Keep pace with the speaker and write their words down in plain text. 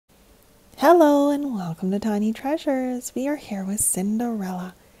Hello and welcome to Tiny Treasures. We are here with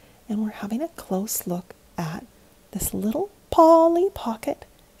Cinderella and we're having a close look at this little Polly Pocket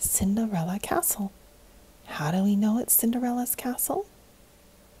Cinderella castle. How do we know it's Cinderella's castle?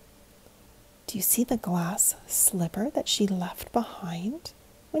 Do you see the glass slipper that she left behind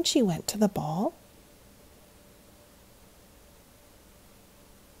when she went to the ball?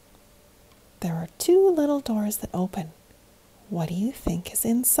 There are two little doors that open. What do you think is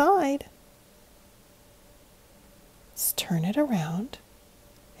inside? Let's turn it around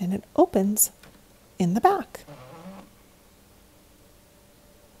and it opens in the back.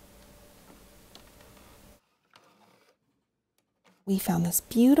 We found this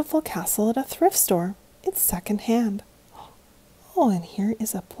beautiful castle at a thrift store. It's secondhand. Oh, and here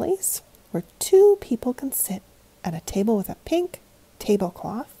is a place where two people can sit at a table with a pink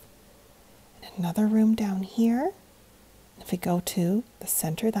tablecloth. And another room down here. If we go to the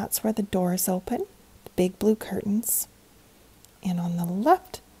center, that's where the doors open. The big blue curtains. And on the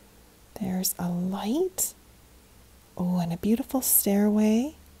left, there's a light. Oh, and a beautiful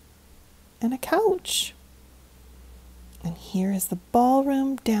stairway. And a couch. And here is the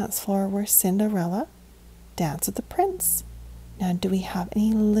ballroom dance floor where Cinderella danced with the prince. Now, do we have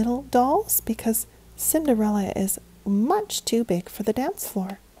any little dolls? Because Cinderella is much too big for the dance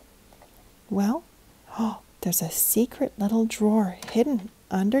floor. Well, there's a secret little drawer hidden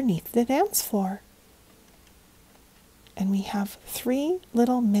underneath the dance floor. And we have three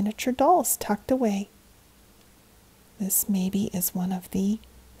little miniature dolls tucked away. This maybe is one of the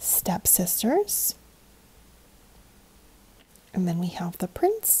stepsisters. And then we have the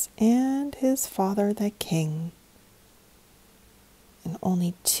prince and his father, the king. And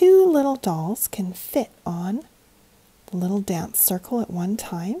only two little dolls can fit on the little dance circle at one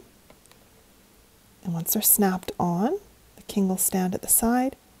time. And once they're snapped on, the king will stand at the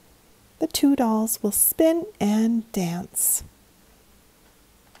side. The two dolls will spin and dance.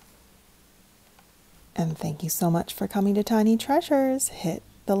 And thank you so much for coming to Tiny Treasures. Hit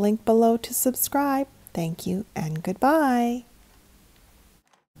the link below to subscribe. Thank you and goodbye.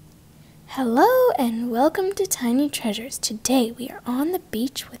 Hello and welcome to Tiny Treasures. Today we are on the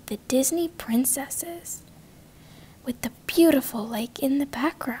beach with the Disney princesses, with the beautiful lake in the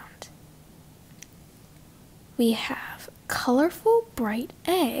background. We have colorful bright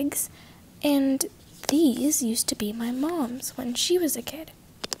eggs, and these used to be my mom's when she was a kid.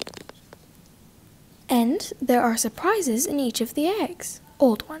 And there are surprises in each of the eggs,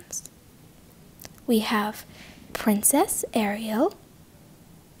 old ones. We have Princess Ariel,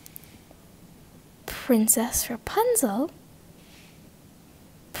 Princess Rapunzel,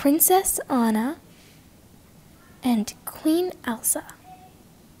 Princess Anna, and Queen Elsa.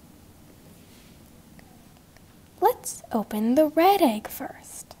 Let's open the red egg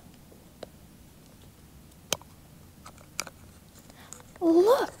first.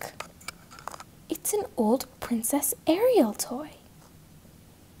 Look! It's an old Princess Ariel toy.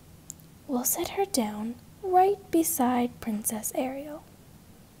 We'll set her down right beside Princess Ariel.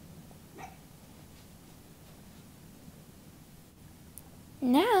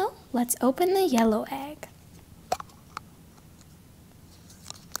 Now, let's open the yellow egg.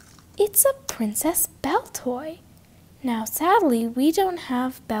 It's a Princess Belle toy. Now, sadly, we don't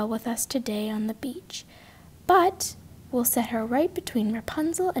have Belle with us today on the beach, but we'll set her right between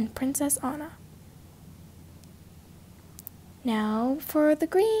Rapunzel and Princess Anna. Now for the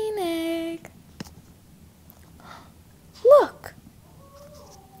green egg. Look!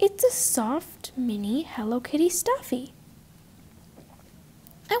 It's a soft mini Hello Kitty stuffy.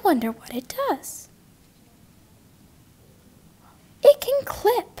 I wonder what it does. It can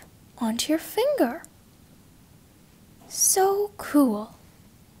clip onto your finger. So cool.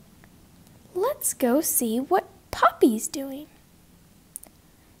 Let's go see what Poppy's doing.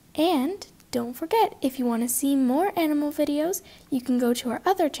 And don't forget, if you want to see more animal videos, you can go to our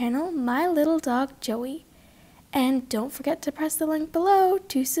other channel, My Little Dog Joey. And don't forget to press the link below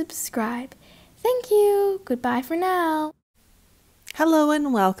to subscribe. Thank you. Goodbye for now. Hello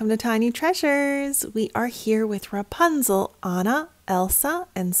and welcome to Tiny Treasures. We are here with Rapunzel, Anna, Elsa,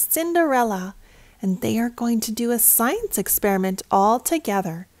 and Cinderella. And they are going to do a science experiment all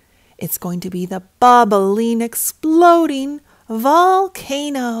together. It's going to be the bubbling, exploding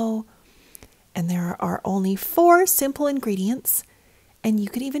volcano. And there are only 4 simple ingredients, and you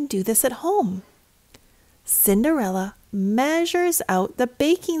could even do this at home. Cinderella measures out the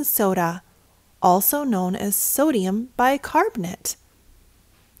baking soda, also known as sodium bicarbonate,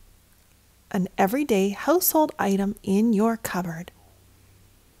 an everyday household item in your cupboard.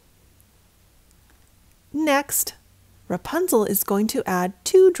 Next, Rapunzel is going to add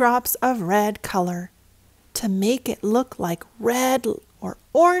 2 drops of red color to make it look like red or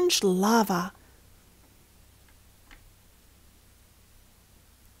orange lava.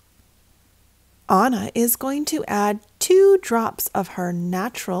 Anna is going to add 2 drops of her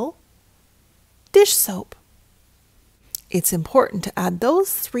natural dish soap. It's important to add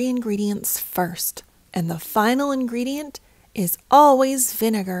those 3 ingredients first, and the final ingredient is always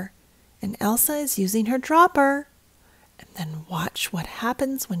vinegar, and Elsa is using her dropper. And then watch what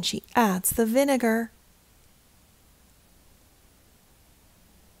happens when she adds the vinegar.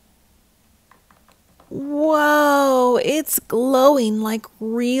 Whoa, it's glowing like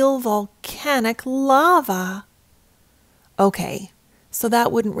real volcanic lava. Okay, so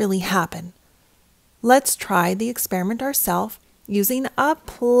that wouldn't really happen. Let's try the experiment ourselves using a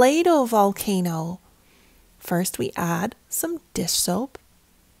Play-Doh volcano. First we add some dish soap,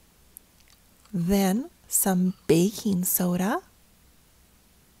 then some baking soda.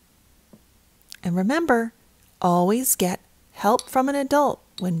 And remember, always get help from an adult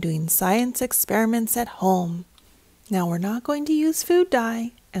when doing science experiments at home. Now we're not going to use food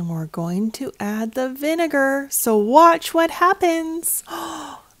dye, and we're going to add the vinegar. So watch what happens.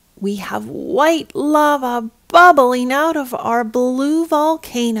 We have white lava bubbling out of our blue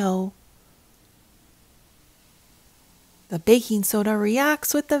volcano. The baking soda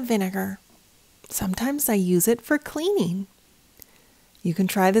reacts with the vinegar. Sometimes I use it for cleaning. You can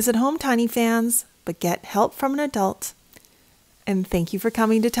try this at home, Tiny fans, but get help from an adult. And thank you for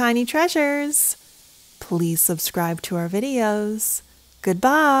coming to Tiny Treasures. Please subscribe to our videos.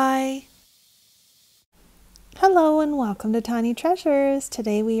 Goodbye. Hello and welcome to Tiny Treasures.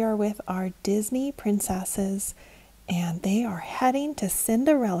 Today we are with our Disney princesses, and they are heading to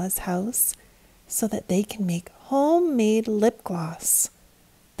Cinderella's house so that they can make homemade lip gloss.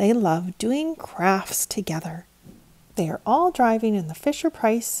 They love doing crafts together. They are all driving in the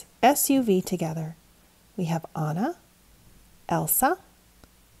Fisher-Price SUV together. We have Anna, Elsa,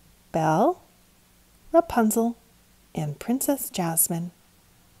 Belle, Rapunzel, and Princess Jasmine.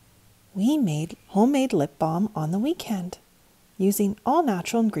 We made homemade lip balm on the weekend using all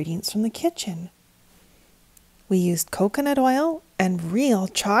natural ingredients from the kitchen. We used coconut oil and real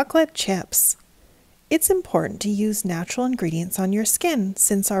chocolate chips. It's important to use natural ingredients on your skin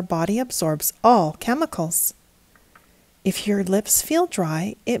since our body absorbs all chemicals. If your lips feel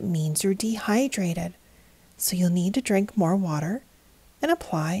dry, it means you're dehydrated, so you'll need to drink more water and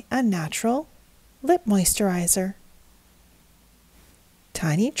apply a natural lip moisturizer.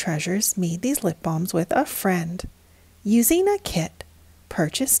 Tiny Treasures made these lip balms with a friend using a kit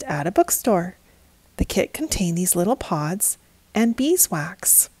purchased at a bookstore. The kit contained these little pods and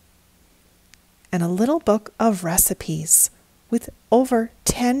beeswax and a little book of recipes with over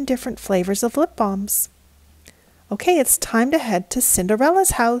 10 different flavors of lip balms. Okay, it's time to head to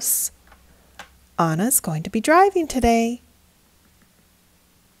Cinderella's house. Anna's going to be driving today.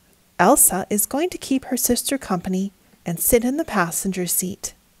 Elsa is going to keep her sister company and sit in the passenger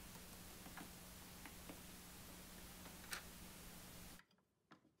seat.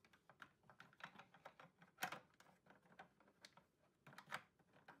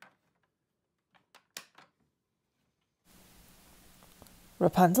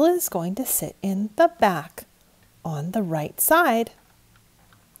 Rapunzel is going to sit in the back on the right side.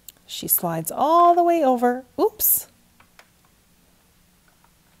 She slides all the way over. Oops.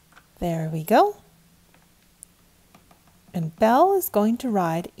 There we go. And Belle is going to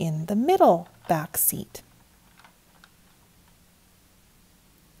ride in the middle back seat.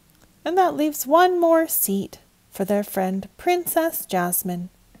 And that leaves one more seat for their friend Princess Jasmine.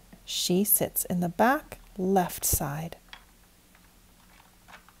 She sits in the back left side.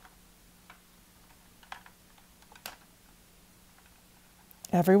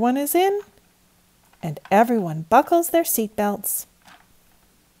 Everyone is in, and everyone buckles their seatbelts.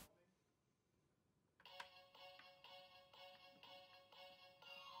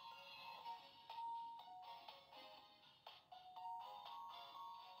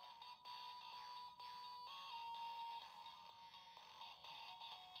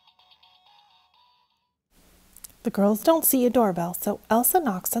 The girls don't see a doorbell, so Elsa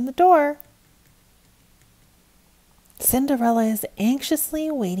knocks on the door. Cinderella is anxiously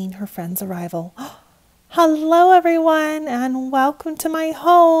awaiting her friend's arrival. Hello, everyone, and welcome to my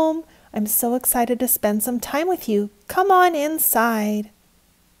home. I'm so excited to spend some time with you. Come on inside.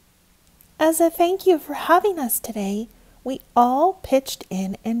 As a thank you for having us today, we all pitched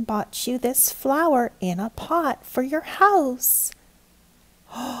in and bought you this flower in a pot for your house.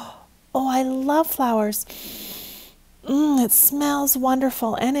 Oh, I love flowers. It smells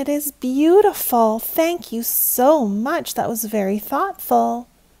wonderful and it is beautiful. Thank you so much. That was very thoughtful.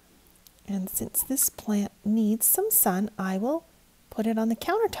 And since this plant needs some sun, I will put it on the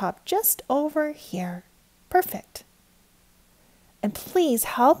countertop just over here. Perfect. And please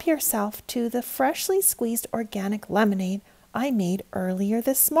help yourself to the freshly squeezed organic lemonade I made earlier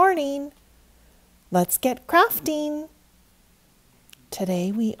this morning. Let's get crafting.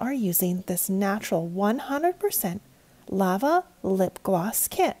 Today we are using this natural 100% lava lip gloss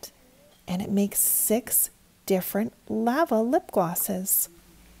kit, and it makes 6 different lava lip glosses.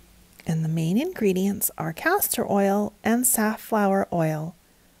 And the main ingredients are castor oil and safflower oil,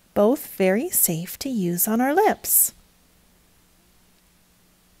 both very safe to use on our lips.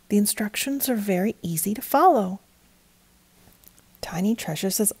 The instructions are very easy to follow. Tiny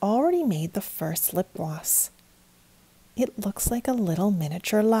Treasures has already made the first lip gloss. It looks like a little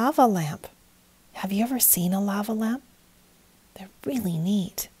miniature lava lamp. Have you ever seen a lava lamp? They're really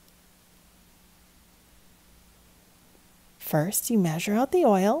neat. First, you measure out the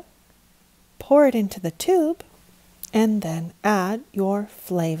oil, pour it into the tube, and then add your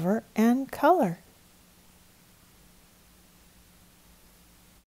flavor and color.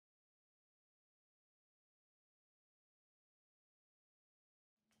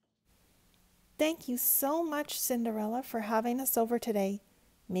 Thank you so much, Cinderella, for having us over today.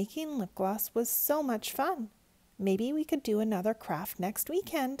 Making lip gloss was so much fun. Maybe we could do another craft next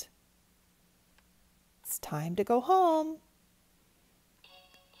weekend. It's time to go home.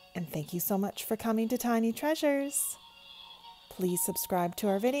 And thank you so much for coming to Tiny Treasures. Please subscribe to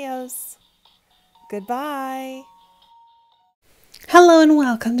our videos. Goodbye. Hello and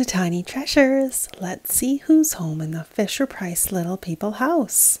welcome to Tiny Treasures. Let's see who's home in the Fisher-Price Little People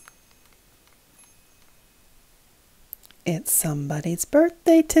house. It's somebody's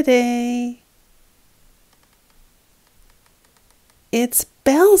birthday today. It's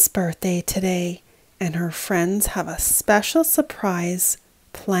Belle's birthday today, and her friends have a special surprise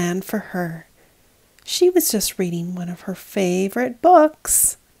planned for her. She was just reading one of her favorite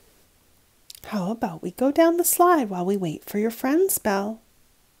books. How about we go down the slide while we wait for your friends, Belle?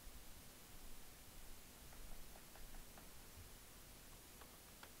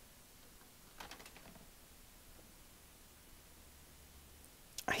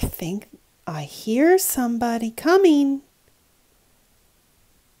 I think I hear somebody coming.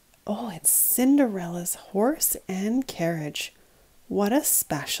 Oh, it's Cinderella's horse and carriage. What a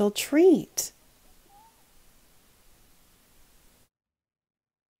special treat.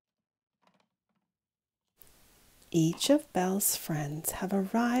 Each of Belle's friends have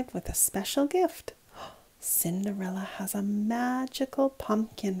arrived with a special gift. Cinderella has a magical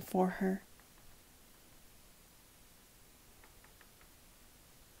pumpkin for her.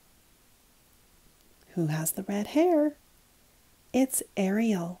 Who has the red hair? It's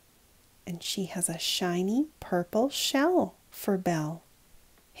Ariel, and she has a shiny purple shell for Belle.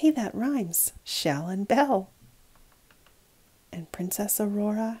 Hey, that rhymes, shell and bell. And Princess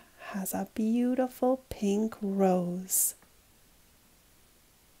Aurora has a beautiful pink rose.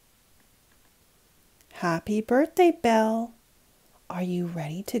 Happy birthday, Belle! Are you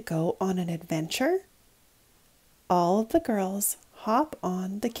ready to go on an adventure? All of the girls hop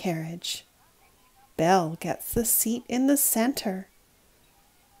on the carriage. Belle gets the seat in the center.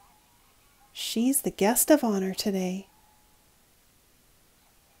 She's the guest of honor today.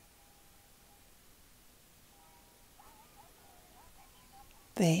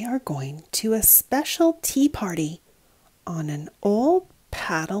 They are going to a special tea party on an old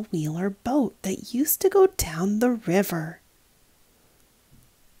paddle wheeler boat that used to go down the river.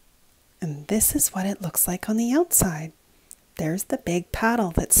 And this is what it looks like on the outside. There's the big paddle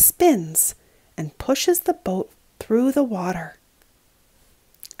that spins and pushes the boat through the water.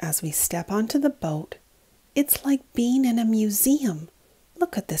 As we step onto the boat, it's like being in a museum.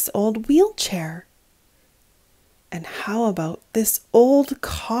 Look at this old wheelchair. And how about this old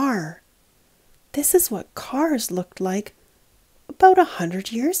car? This is what cars looked like about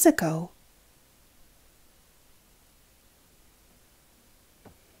 100 years ago.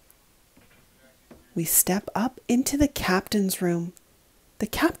 We step up into the captain's room. The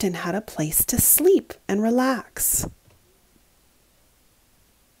captain had a place to sleep and relax.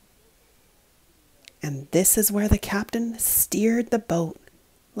 And this is where the captain steered the boat.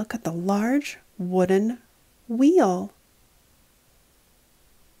 Look at the large wooden wheel.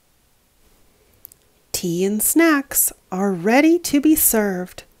 Tea and snacks are ready to be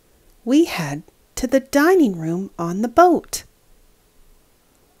served. We head to the dining room on the boat.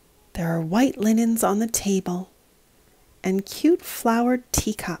 There are white linens on the table and cute flowered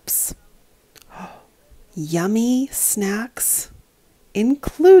teacups. yummy snacks,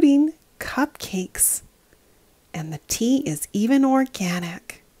 including cupcakes, and the tea is even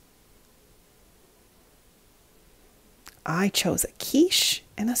organic. I chose a quiche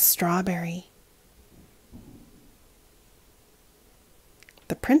and a strawberry.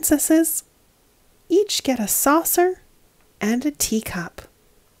 The princesses each get a saucer and a teacup.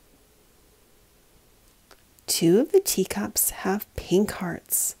 2 of the teacups have pink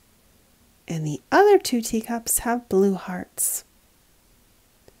hearts, and the other 2 teacups have blue hearts.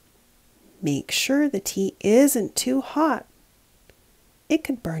 Make sure the tea isn't too hot. It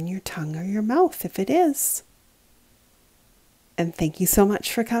could burn your tongue or your mouth if it is. And thank you so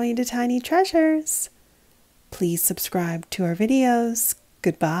much for coming to Tiny Treasures. Please subscribe to our videos.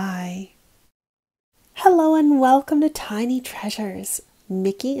 Goodbye. Hello and welcome to Tiny Treasures.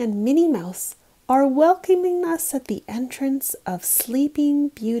 Mickey and Minnie Mouse are welcoming us at the entrance of Sleeping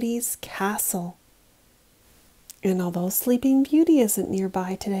Beauty's castle. And although Sleeping Beauty isn't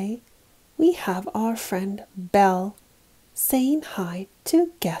nearby today, we have our friend Belle saying hi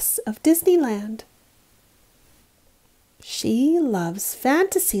to guests of Disneyland. She loves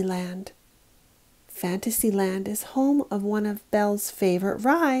Fantasyland. Fantasyland is home of one of Belle's favorite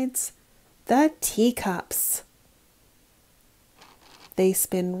rides, the teacups. They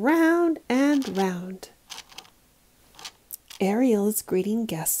spin round and round. Ariel is greeting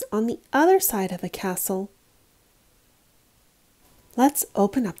guests on the other side of the castle. Let's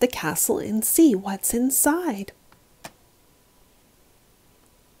open up the castle and see what's inside.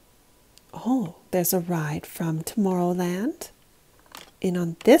 Oh, there's a ride from Tomorrowland. And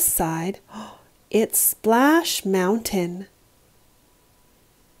on this side, it's Splash Mountain.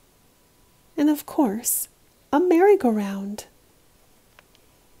 And of course, a merry-go-round.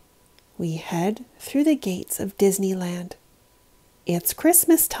 We head through the gates of Disneyland. It's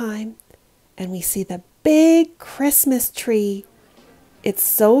Christmas time, and we see the big Christmas tree. It's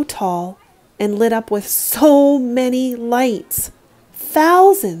so tall and lit up with so many lights,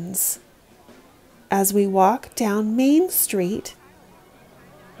 thousands. As we walk down Main Street,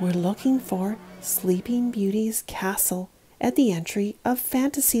 we're looking for Sleeping Beauty's castle at the entry of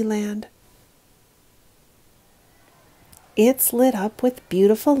Fantasyland. It's lit up with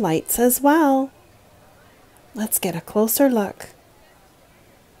beautiful lights as well. Let's get a closer look.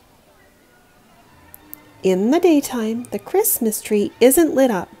 In the daytime, the Christmas tree isn't lit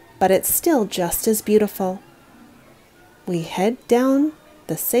up, but it's still just as beautiful. We head down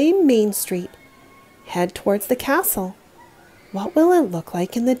the same Main Street, head towards the castle. What will it look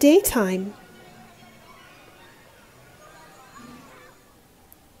like in the daytime?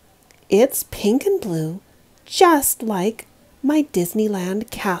 It's pink and blue, just like my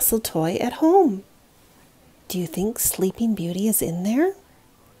Disneyland castle toy at home. Do you think Sleeping Beauty is in there?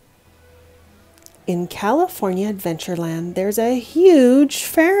 In California Adventureland, there's a huge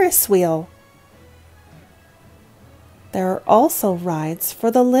Ferris wheel. There are also rides for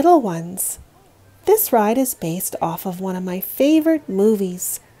the little ones. This ride is based off of one of my favorite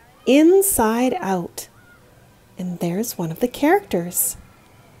movies, Inside Out. And there's one of the characters.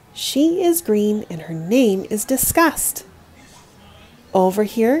 She is green and her name is Disgust. Over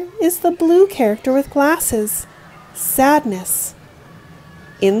here is the blue character with glasses, Sadness.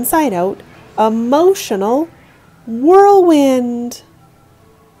 Inside Out, Emotional Whirlwind.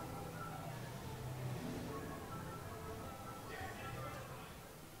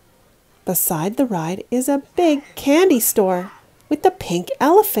 Beside the ride is a big candy store with the pink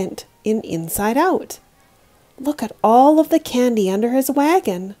elephant in Inside Out. Look at all of the candy under his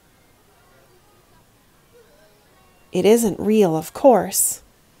wagon. It isn't real, of course.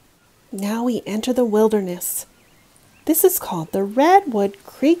 Now we enter the wilderness. This is called the Redwood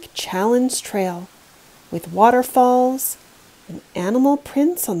Creek Challenge Trail, with waterfalls and animal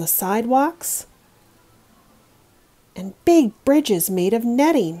prints on the sidewalks and big bridges made of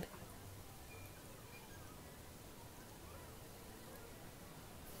netting.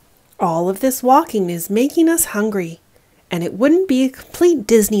 All of this walking is making us hungry, and it wouldn't be a complete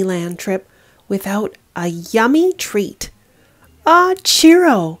Disneyland trip without a yummy treat, a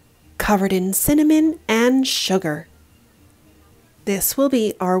churro covered in cinnamon and sugar. This will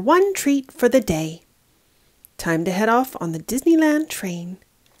be our one treat for the day. Time to head off on the Disneyland train.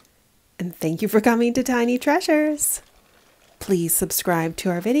 And thank you for coming to Tiny Treasures. Please subscribe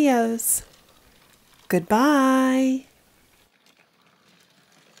to our videos. Goodbye.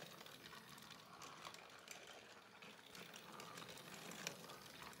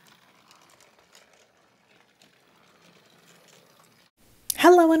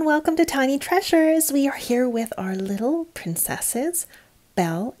 Hello and welcome to Tiny Treasures. We are here with our little princesses,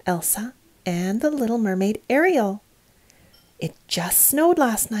 Belle, Elsa, and the little mermaid Ariel. It just snowed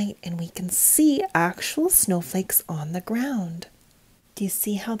last night and we can see actual snowflakes on the ground. Do you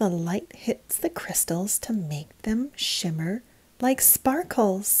see how the light hits the crystals to make them shimmer like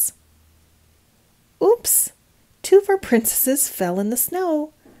sparkles? Oops! Two of our princesses fell in the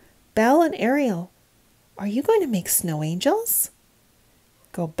snow. Belle and Ariel, are you going to make snow angels?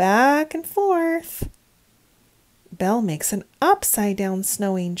 Go back and forth. Belle makes an upside-down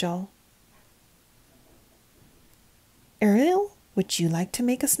snow angel. Ariel, would you like to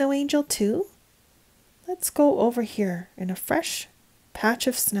make a snow angel too? Let's go over here in a fresh patch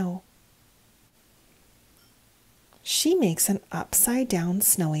of snow. She makes an upside-down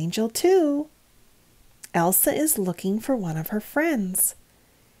snow angel too. Elsa is looking for one of her friends.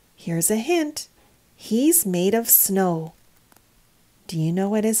 Here's a hint. He's made of snow. Do you know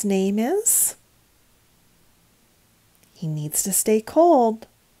what his name is? He needs to stay cold.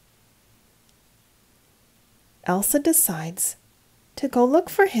 Elsa decides to go look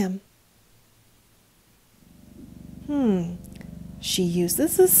for him. She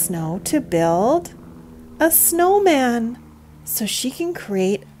uses the snow to build a snowman so she can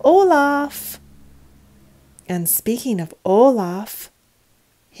create Olaf. And speaking of Olaf,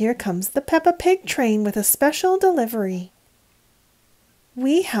 here comes the Peppa Pig train with a special delivery.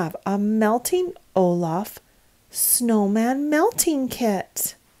 We have a melting Olaf snowman melting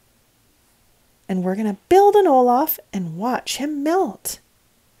kit. And we're going to build an Olaf and watch him melt.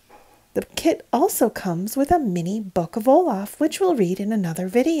 The kit also comes with a mini book of Olaf, which we'll read in another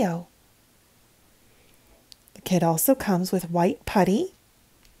video. The kit also comes with white putty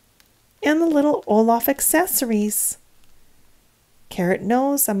and the little Olaf accessories. Carrot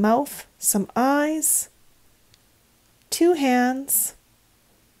nose, a mouth, some eyes, 2 hands.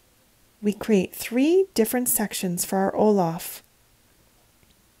 We create 3 different sections for our Olaf.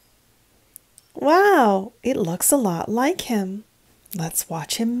 Wow, it looks a lot like him. Let's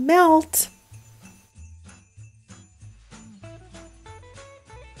watch him melt.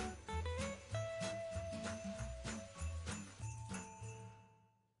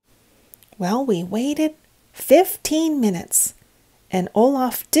 Well, we waited 15 minutes and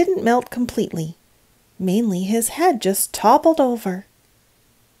Olaf didn't melt completely. Mainly his head just toppled over.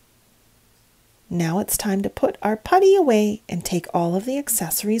 Now it's time to put our putty away and take all of the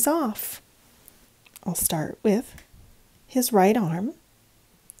accessories off. I'll start with his right arm,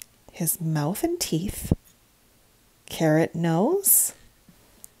 his mouth and teeth, carrot nose,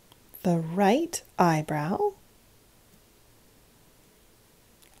 the right eyebrow,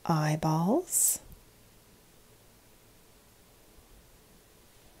 eyeballs,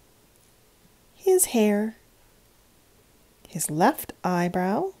 his hair, his left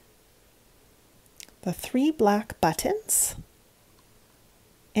eyebrow, the 3 black buttons,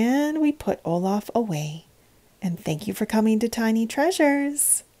 and we put Olaf away. And thank you for coming to Tiny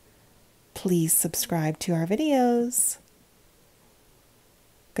Treasures. Please subscribe to our videos.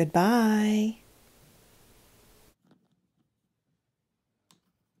 Goodbye.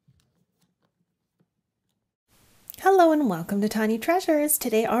 Hello and welcome to Tiny Treasures.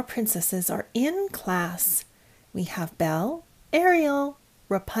 Today our princesses are in class. We have Belle, Ariel,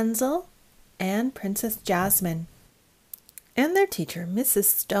 Rapunzel, and Princess Jasmine, and their teacher, Mrs.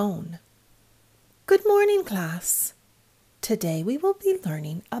 Stone. Good morning, class. Today we will be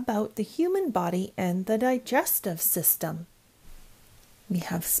learning about the human body and the digestive system. We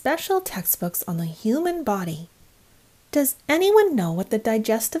have special textbooks on the human body. Does anyone know what the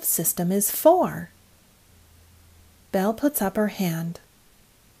digestive system is for? Belle puts up her hand.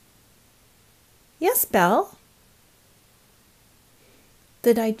 Yes, Belle.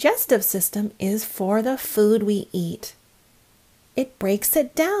 The digestive system is for the food we eat. It breaks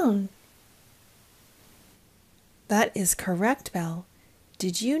it down. That is correct, Belle.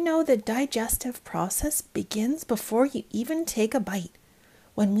 Did you know the digestive process begins before you even take a bite?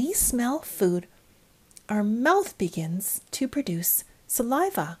 When we smell food, our mouth begins to produce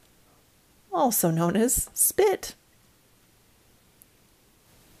saliva, also known as spit.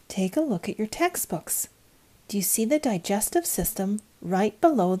 Take a look at your textbooks. Do you see the digestive system right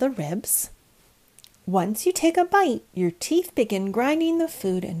below the ribs? Once you take a bite, your teeth begin grinding the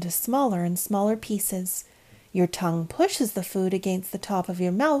food into smaller and smaller pieces. Your tongue pushes the food against the top of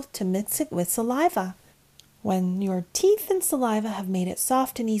your mouth to mix it with saliva. When your teeth and saliva have made it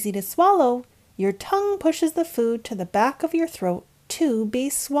soft and easy to swallow, your tongue pushes the food to the back of your throat to be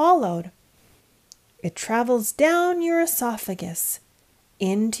swallowed. It travels down your esophagus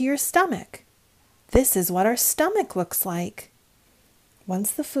into your stomach. This is what our stomach looks like.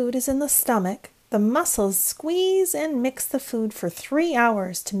 Once the food is in the stomach, The mussels squeeze and mix the food for 3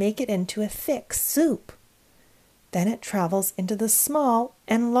 hours to make it into a thick soup. Then it travels into the small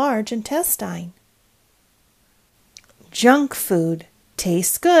and large intestine. Junk food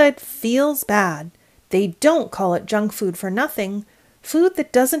tastes good, feels bad. They don't call it junk food for nothing. Food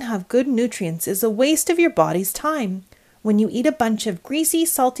that doesn't have good nutrients is a waste of your body's time. When you eat a bunch of greasy,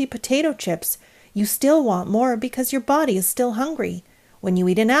 salty potato chips, you still want more because your body is still hungry. When you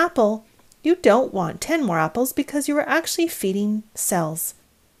eat an apple, you don't want 10 more apples because you are actually feeding cells.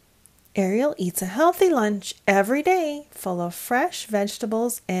 Ariel eats a healthy lunch every day full of fresh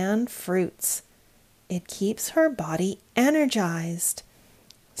vegetables and fruits. It keeps her body energized.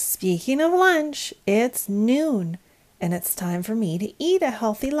 Speaking of lunch, it's noon and it's time for me to eat a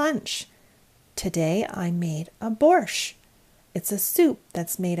healthy lunch. Today I made a borscht. It's a soup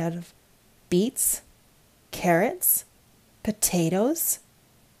that's made out of beets, carrots, potatoes,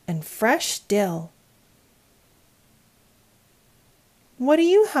 and fresh dill. What do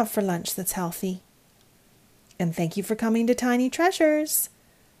you have for lunch that's healthy? And thank you for coming to Tiny Treasures.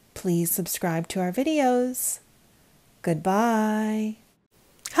 Please subscribe to our videos. Goodbye.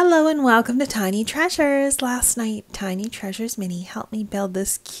 Hello and welcome to Tiny Treasures. Last night, Tiny Treasures Mini helped me build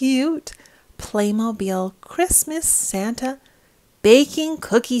this cute Playmobil Christmas Santa baking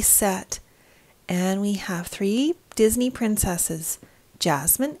cookie set. And we have 3 Disney princesses,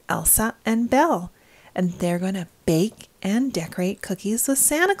 Jasmine, Elsa, and Belle. And they're going to bake and decorate cookies with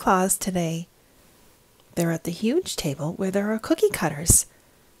Santa Claus today. They're at the huge table where there are cookie cutters.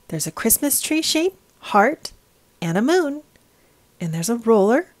 There's a Christmas tree shape, heart, and a moon. And there's a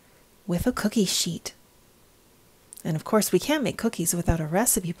roller with a cookie sheet. And of course, we can't make cookies without a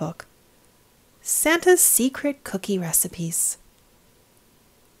recipe book. Santa's Secret Cookie Recipes.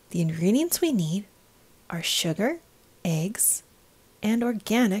 The ingredients we need are sugar, eggs, and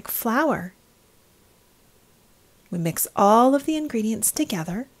organic flour. We mix all of the ingredients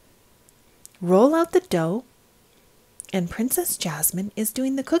together, roll out the dough, and Princess Jasmine is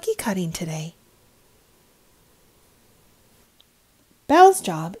doing the cookie cutting today. Belle's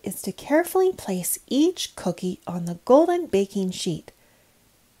job is to carefully place each cookie on the golden baking sheet.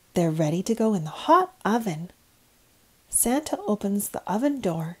 They're ready to go in the hot oven. Santa opens the oven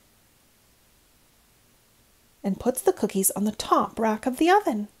door and puts the cookies on the top rack of the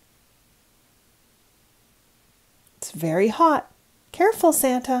oven. It's very hot. Careful,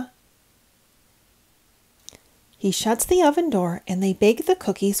 Santa. He shuts the oven door and they bake the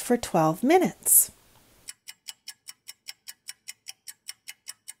cookies for 12 minutes.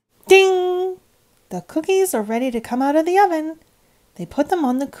 Ding! The cookies are ready to come out of the oven. They put them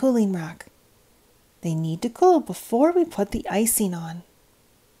on the cooling rack. They need to cool before we put the icing on.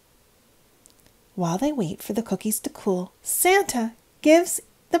 While they wait for the cookies to cool, Santa gives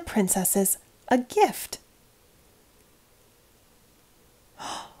the princesses a gift.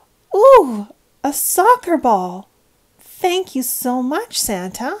 Ooh, a soccer ball! Thank you so much,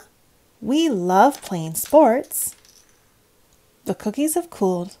 Santa. We love playing sports. The cookies have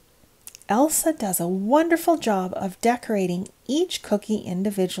cooled. Elsa does a wonderful job of decorating each cookie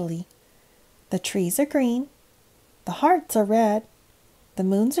individually. The trees are green, the hearts are red, the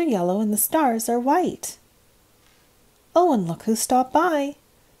moons are yellow, and the stars are white. Oh, and look who stopped by.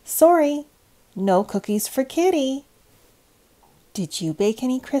 Sorry, no cookies for Kitty. Did you bake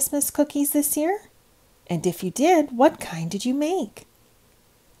any Christmas cookies this year? And if you did, what kind did you make?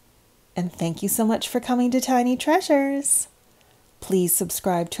 And thank you so much for coming to Tiny Treasures. Please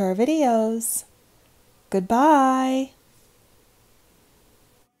subscribe to our videos. Goodbye.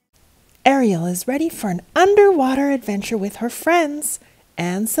 Ariel is ready for an underwater adventure with her friends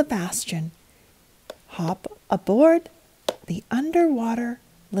and Sebastian. Hop aboard the underwater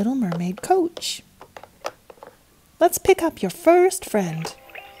Little Mermaid coach. Let's pick up your first friend.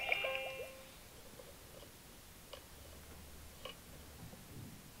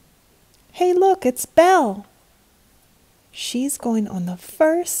 Hey, look, it's Belle. She's going on the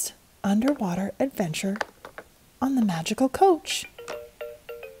first underwater adventure on the magical coach.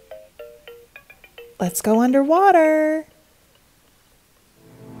 Let's go underwater.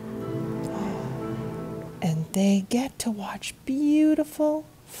 And they get to watch beautiful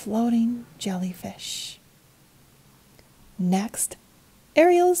floating jellyfish. Next,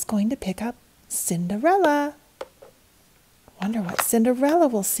 Ariel is going to pick up Cinderella. Wonder what Cinderella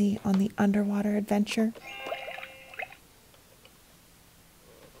will see on the underwater adventure.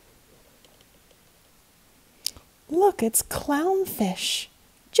 Look, it's clownfish,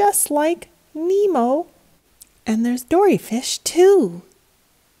 just like Nemo. And there's doryfish too.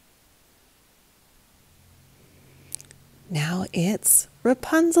 Now it's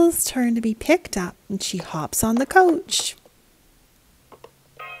Rapunzel's turn to be picked up, and she hops on the coach.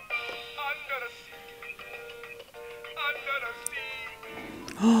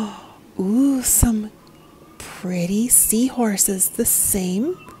 Ooh, some pretty seahorses, the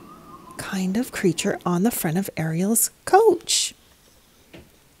same kind of creature on the front of Ariel's coach.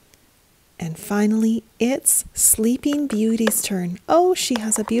 And finally, it's Sleeping Beauty's turn. Oh, she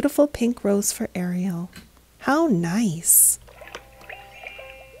has a beautiful pink rose for Ariel. How nice.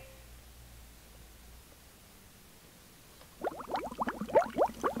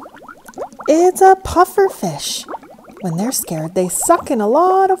 It's a pufferfish. When they're scared, they suck in a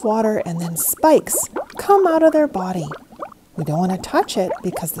lot of water and then spikes come out of their body. We don't want to touch it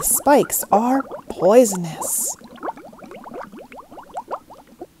because the spikes are poisonous.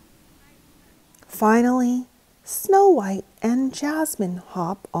 Finally, Snow White and Jasmine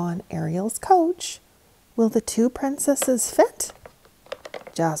hop on Ariel's coach. Will the two princesses fit?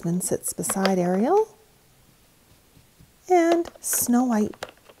 Jasmine sits beside Ariel, and Snow White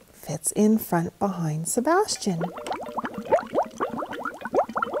fits in front behind Sebastian.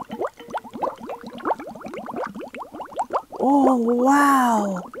 Oh,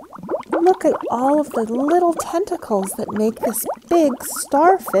 wow! Look at all of the little tentacles that make this big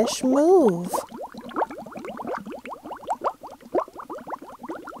starfish move.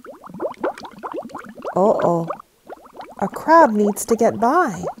 Uh-oh, a crab needs to get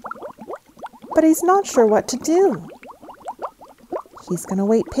by, but he's not sure what to do. He's going to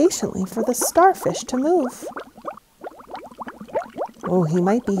wait patiently for the starfish to move. Oh, he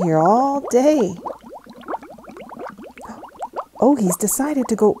might be here all day. Oh, he's decided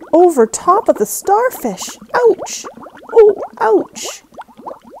to go over top of the starfish. Ouch! Oh, ouch!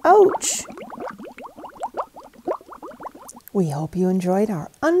 Ouch! We hope you enjoyed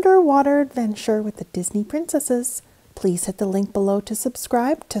our underwater adventure with the Disney princesses. Please hit the link below to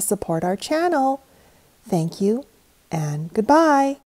subscribe to support our channel. Thank you and goodbye.